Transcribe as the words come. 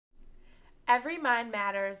Every mind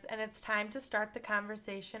matters, and it's time to start the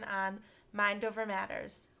conversation on Mind Over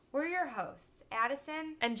Matters. We're your hosts,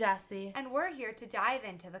 Addison and Jesse, and we're here to dive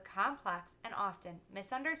into the complex and often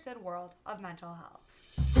misunderstood world of mental health.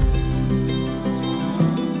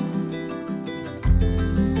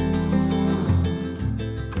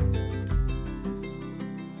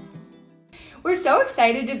 We're so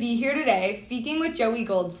excited to be here today speaking with Joey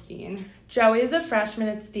Goldstein. Joey is a freshman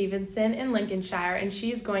at Stevenson in Lincolnshire, and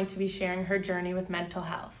she's going to be sharing her journey with mental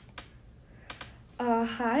health.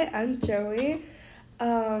 Hi, I'm Joey.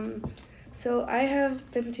 So I have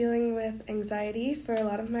been dealing with anxiety for a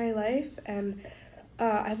lot of my life, and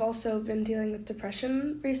I've also been dealing with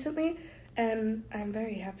depression recently, and I'm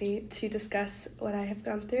very happy to discuss what I have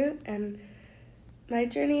gone through and my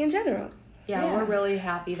journey in general. Yeah, we're really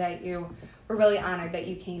happy that we're really honored that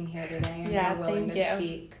you came here today and you're willing to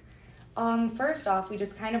speak. First off, we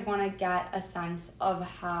just kind of want to get a sense of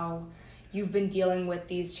how you've been dealing with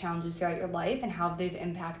these challenges throughout your life and how they've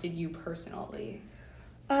impacted you personally.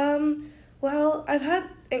 Well, I've had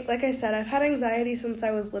anxiety since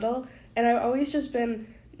I was little, and I've always just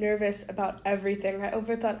been nervous about everything. I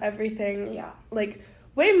overthought everything, like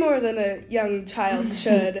way more than a young child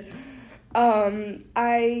should.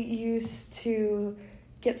 I used to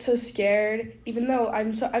get so scared, even though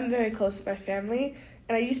I'm very close to my family,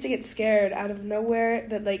 and I used to get scared out of nowhere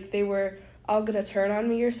that like they were all gonna turn on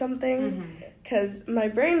me or something, because my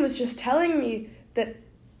brain was just telling me that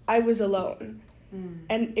I was alone,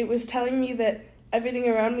 and it was telling me that everything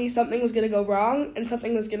around me, something was gonna go wrong and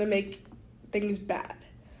something was gonna make things bad.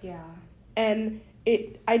 Yeah. And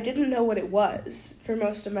I didn't know what it was for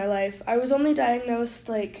most of my life. I was only diagnosed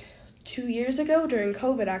like 2 years ago during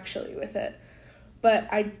COVID actually with it.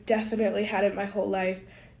 But I definitely had it my whole life.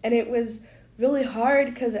 And it was really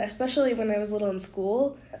hard because especially when I was little in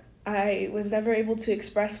school, I was never able to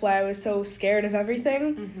express why I was so scared of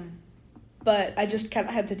everything. But I just kind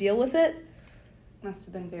of had to deal with it. Must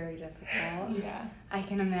have been very difficult. Yeah. I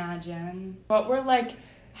can imagine.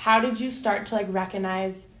 How did you start to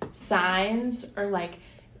recognize signs or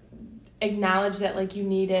acknowledge that you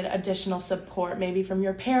needed additional support maybe from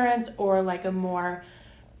your parents or a more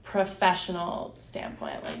professional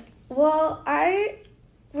standpoint? Well,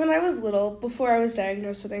 when I was little, before I was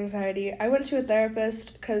diagnosed with anxiety, I went to a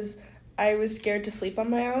therapist because I was scared to sleep on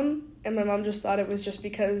my own, and my mom just thought it was just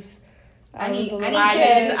because I was a little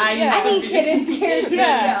kid. Any kid is scared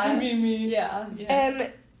to be me. Yeah.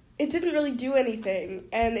 And it didn't really do anything,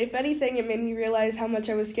 and if anything, it made me realize how much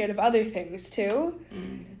I was scared of other things too.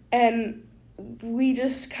 And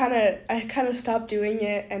I kind of stopped doing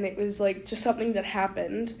it, and it was just something that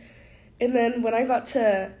happened. And then when I got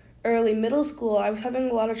to early middle school, I was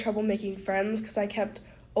having a lot of trouble making friends because I kept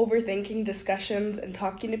overthinking discussions and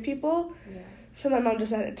talking to people. Yeah. So my mom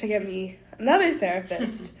decided to get me another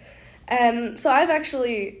therapist. And so I've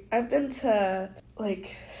been to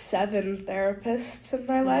 7 therapists in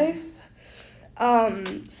my life.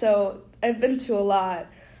 So I've been to a lot.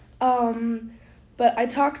 But I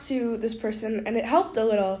talked to this person, and it helped a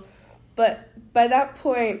little. But by that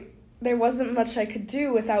point, there wasn't much I could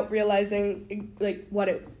do without realizing, what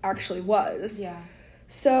it actually was. Yeah.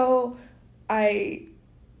 So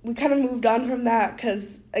we kind of moved on from that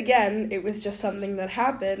because, again, it was just something that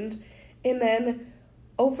happened. And then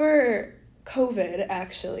over COVID,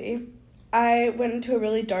 actually, I went into a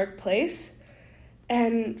really dark place.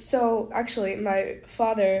 And so, actually, my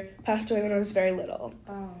father passed away when I was very little.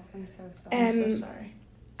 Oh, I'm so sorry. And I'm so sorry.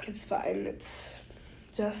 It's fine. It's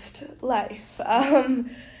just life.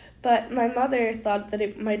 But my mother thought that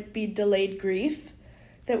it might be delayed grief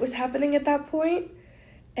that was happening at that point,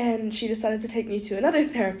 and she decided to take me to another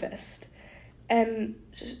therapist. And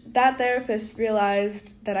that therapist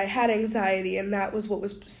realized that I had anxiety, and that was what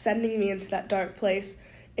was sending me into that dark place,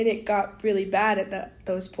 and it got really bad at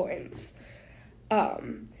those points.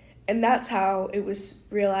 And that's how it was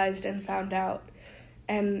realized and found out.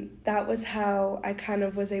 And that was how I kind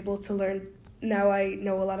of was able to learn. Now I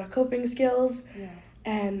know a lot of coping skills. Yeah.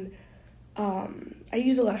 And I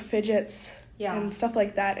use a lot of fidgets and stuff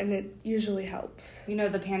like that, and it usually helps.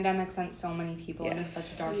 The pandemic sent so many people into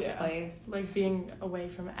such a dark place. Being away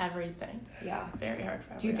from everything. Yeah. Very hard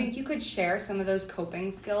for everyone. Do you think you could share some of those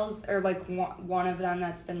coping skills, or one of them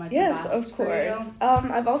that's been the yes, best of course. For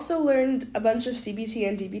you? I've also learned a bunch of CBT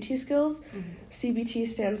and DBT skills. CBT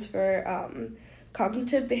stands for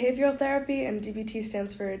cognitive behavioral therapy, and DBT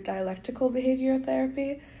stands for dialectical behavioral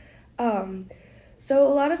therapy. So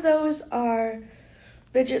a lot of those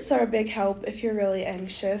fidgets are a big help if you're really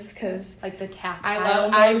anxious, because the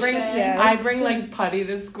tactile I bring putty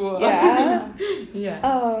to school. Yeah.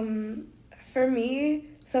 Yeah. For me,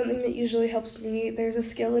 something that usually helps me, there's a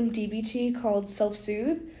skill in DBT called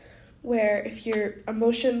self-soothe, where if your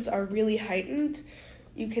emotions are really heightened,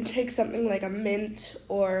 you can take something like a mint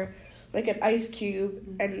or like an ice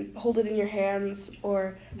cube and hold it in your hands,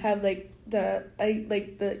 or have like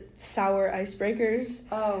the sour icebreakers.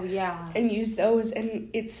 Oh yeah. And use those, and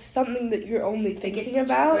it's something that you're only thinking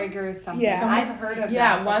about. Triggers something. Yeah, I've heard of that.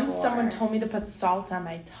 Yeah, once someone told me to put salt on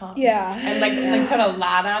my tongue. Yeah. And like put a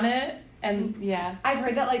lot on it, and yeah. I've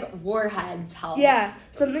heard that like warheads help. Yeah,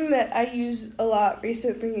 something that I use a lot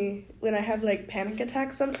recently when I have like panic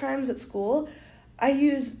attacks sometimes at school. I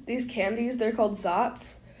use these candies. They're called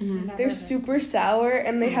Zots. They're super sour,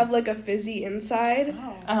 and they have like a fizzy inside,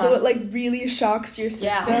 so it like really shocks your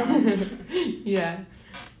system. Yeah.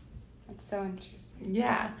 That's so interesting.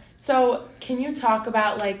 Yeah. So can you talk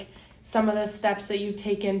about like some of the steps that you've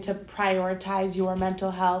taken to prioritize your mental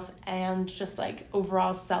health and just like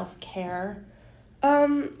overall self-care?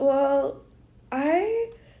 Well, I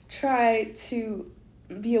try to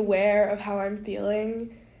be aware of how I'm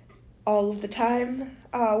feeling all of the time.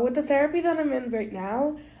 With the therapy that I'm in right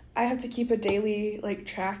now, I have to keep a daily like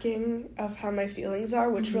tracking of how my feelings are,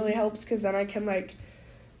 which really helps, because then I can like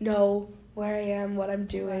know where I am, what I'm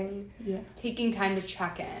doing. Yeah. Taking time to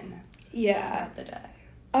check in. Yeah. Throughout the day.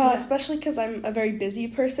 Especially because I'm a very busy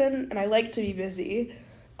person and I like to be busy.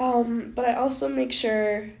 But I also make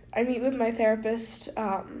sure I meet with my therapist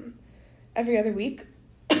every other week.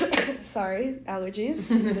 Sorry,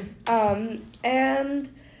 allergies. And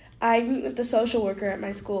I meet with the social worker at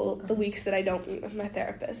my school the weeks that I don't meet with my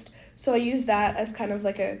therapist. So I use that as kind of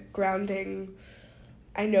like a grounding.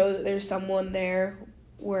 I know that there's someone there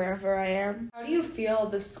wherever I am. How do you feel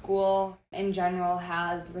the school in general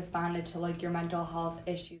has responded to like your mental health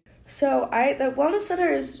issues? So the wellness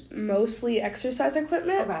center is mostly exercise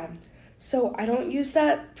equipment. Okay. So I don't use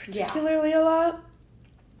that particularly a lot.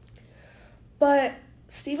 But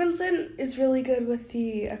Stevenson is really good with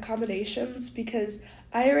the accommodations, because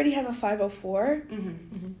I already have a 504,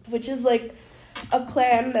 which is like a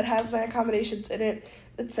plan that has my accommodations in it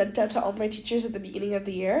that's sent out to all my teachers at the beginning of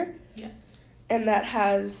the year. Yeah. And that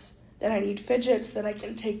I need fidgets, that I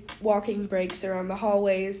can take walking breaks around the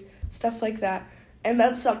hallways, stuff like that. And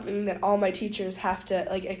that's something that all my teachers have to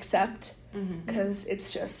like accept, because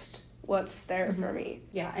it's just what's there for me.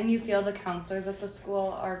 Yeah, and you feel the counselors at the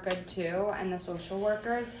school are good too, and the social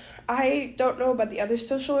workers? I don't know about the other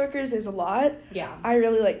social workers. There's a lot. Yeah. I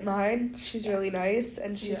really like mine. She's really nice,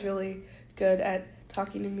 and she's really good at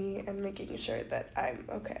talking to me and making sure that I'm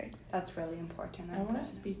okay. That's really important. I want to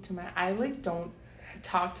speak to I like don't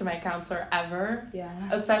talk to my counselor ever. Yeah.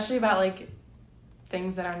 Especially about like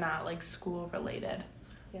things that are not like school related.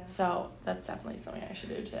 Yeah. So that's definitely something I should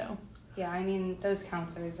do too. Yeah, I mean, those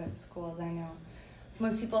counselors at schools, I know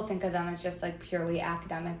most people think of them as just like purely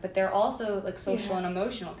academic, but they're also like social and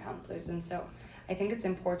emotional counselors. And so I think it's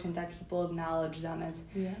important that people acknowledge them as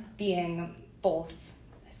being both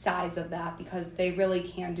sides of that, because they really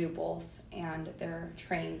can do both, and they're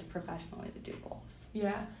trained professionally to do both.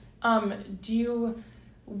 Yeah.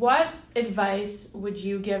 What advice would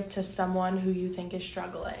you give to someone who you think is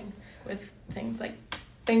struggling with things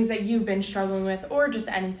that you've been struggling with, or just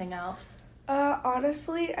anything else?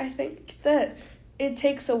 Honestly, I think that it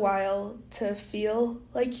takes a while to feel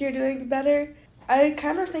like you're doing better. I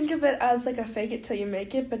kind of think of it as like a fake it till you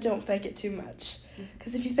make it, but don't fake it too much.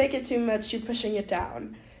 Because if you fake it too much, you're pushing it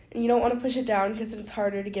down. And you don't want to push it down, because it's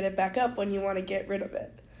harder to get it back up when you want to get rid of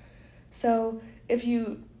it. So if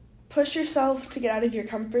you push yourself to get out of your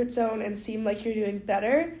comfort zone and seem like you're doing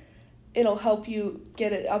better, it'll help you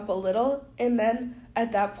get it up a little. And then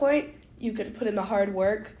at that point, you can put in the hard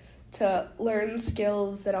work to learn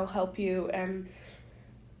skills that'll help you and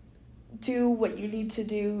do what you need to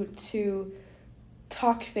do to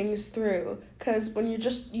talk things through. Because when you're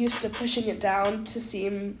just used to pushing it down to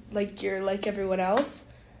seem like you're like everyone else,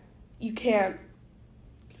 you can't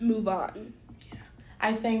move on. Yeah.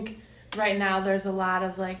 I think right now there's a lot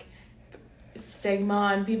of like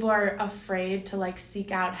stigma, and people are afraid to like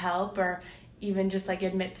seek out help, or even just like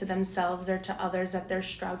admit to themselves or to others that they're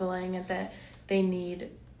struggling and that they need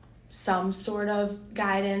some sort of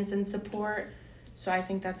guidance and support. So I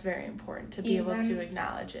think that's very important to be able to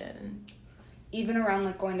acknowledge it. And even around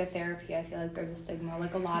like going to therapy, I feel like there's a stigma.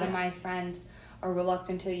 Like a lot of my friends are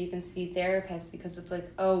reluctant to even see therapists, because it's like,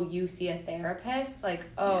 oh, you see a therapist? Like,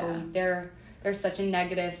 oh, there's such a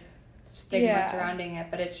negative stigma surrounding it,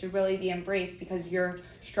 but it should really be embraced, because you're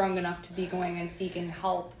strong enough to be going and seeking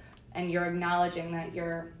help, and you're acknowledging that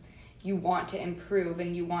you want to improve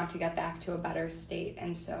and you want to get back to a better state.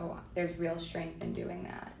 And so there's real strength in doing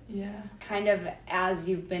that. Yeah. Kind of as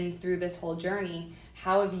you've been through this whole journey,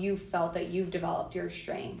 how have you felt that you've developed your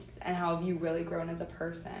strength, and how have you really grown as a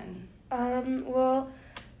person?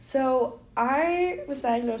 So I was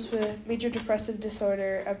diagnosed with major depressive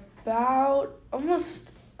disorder about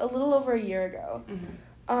almost a little over a year ago.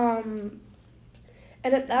 Mm-hmm.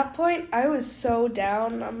 And at that point, I was so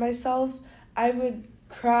down on myself. I would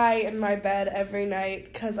cry in my bed every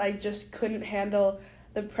night because I just couldn't handle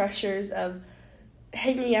the pressures of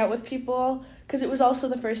hanging out with people, because it was also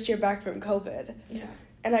the first year back from COVID. Yeah.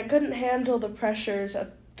 And I couldn't handle the pressures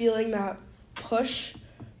of feeling that push,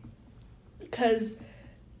 because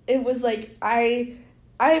it was like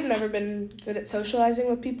I've never been good at socializing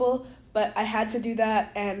with people, but I had to do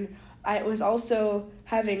that, and I was also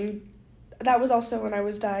that was also when I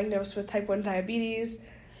was diagnosed with type 1 diabetes,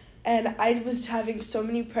 and I was having so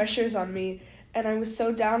many pressures on me, and I was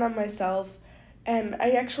so down on myself, and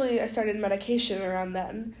I started medication around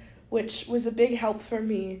then, which was a big help for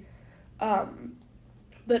me,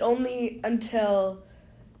 but only until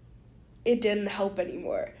it didn't help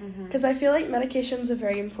anymore. Because I feel like medication's a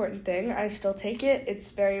very important thing. I still take it.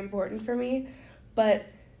 It's very important for me, but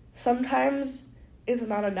sometimes it's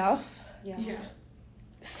not enough. Yeah.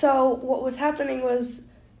 So what was happening was,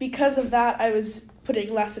 because of that, I was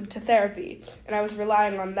putting less into therapy, and I was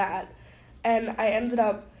relying on that. And I ended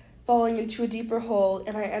up falling into a deeper hole,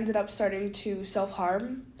 and I ended up starting to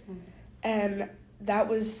self-harm. And that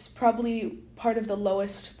was probably part of the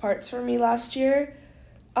lowest parts for me last year.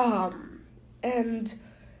 And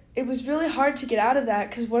it was really hard to get out of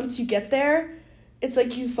that, because once you get there, it's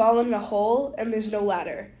like you fall in a hole and there's no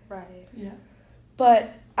ladder. Right. Yeah.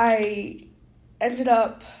 But I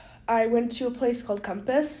went to a place called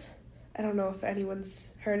Compass. I don't know if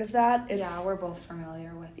anyone's heard of that. Yeah, we're both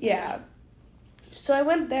familiar with it. Yeah. So I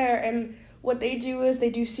went there, and what they do is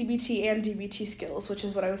they do CBT and DBT skills, which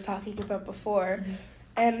is what I was talking about before. Mm-hmm.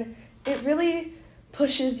 And it really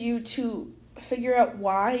pushes you to figure out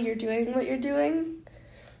why you're doing what you're doing.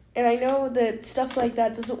 And I know that stuff like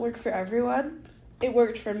that doesn't work for everyone. It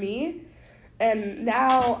worked for me. And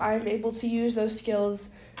now I'm able to use those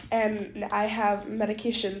skills, and I have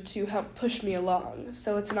medication to help push me along.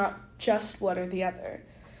 So it's not just one or the other.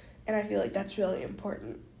 And I feel like that's really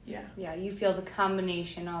important. Yeah. Yeah, you feel the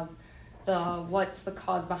combination of what's the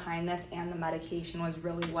cause behind this and the medication was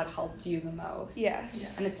really what helped you the most.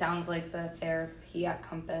 Yes. And it sounds like the therapy at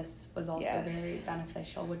Compass was also very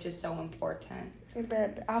beneficial, which is so important. And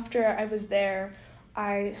then after I was there,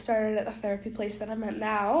 I started at the therapy place that I'm at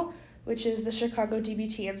now, which is the Chicago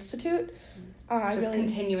DBT Institute.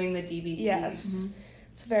 Continuing the DBT. Yes. Mm-hmm.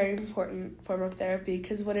 It's a very important form of therapy,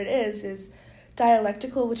 because what it is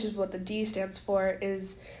dialectical, which is what the D stands for,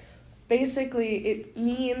 is basically it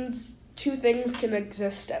means two things can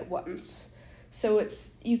exist at once. So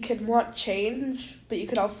you can want change, but you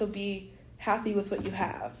can also be happy with what you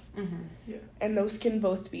have. Mm-hmm. Yeah. And those can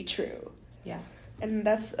both be true. Yeah. And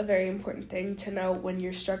that's a very important thing to know when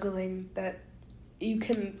you're struggling, that you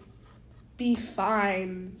can be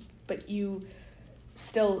fine, but you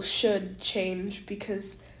still should change,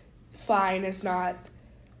 because fine is not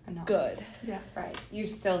good. Yeah. Right. You're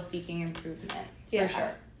still seeking improvement. Yeah. For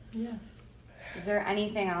sure. Yeah. Is there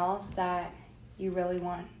anything else that you really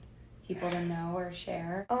want people to know or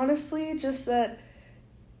share? Honestly, just that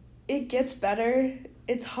it gets better.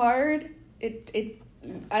 It's hard.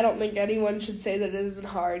 I don't think anyone should say that it isn't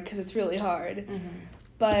hard, because it's really hard. Mm-hmm.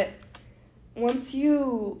 But once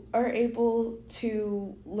you are able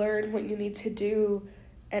to learn what you need to do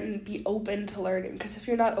and be open to learning, because if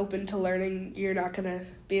you're not open to learning, you're not going to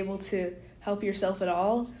be able to help yourself at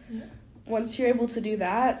all. Yeah. Once you're able to do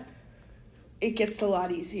that, it gets a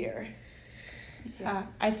lot easier. Yeah.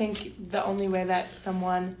 I think the only way that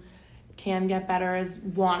someone can get better is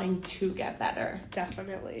wanting to get better.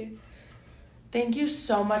 Definitely. Thank you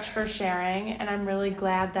so much for sharing, and I'm really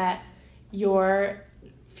glad that you're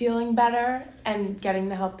feeling better and getting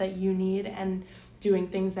the help that you need and doing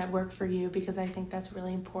things that work for you, because I think that's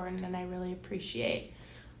really important, and I really appreciate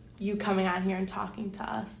you coming on here and talking to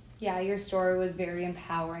us. Yeah, your story was very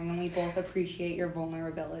empowering, and we both appreciate your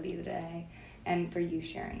vulnerability today and for you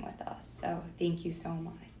sharing with us. So thank you so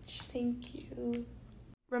much. Thank you.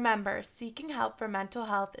 Remember, seeking help for mental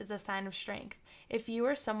health is a sign of strength. If you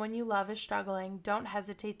or someone you love is struggling, don't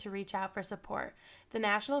hesitate to reach out for support. The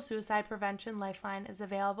National Suicide Prevention Lifeline is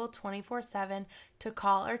available 24/7 to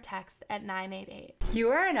call or text at 988. You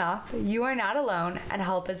are enough, you are not alone, and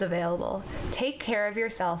help is available. Take care of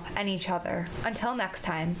yourself and each other. Until next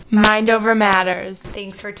time. Mind over matters.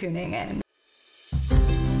 Thanks for tuning in.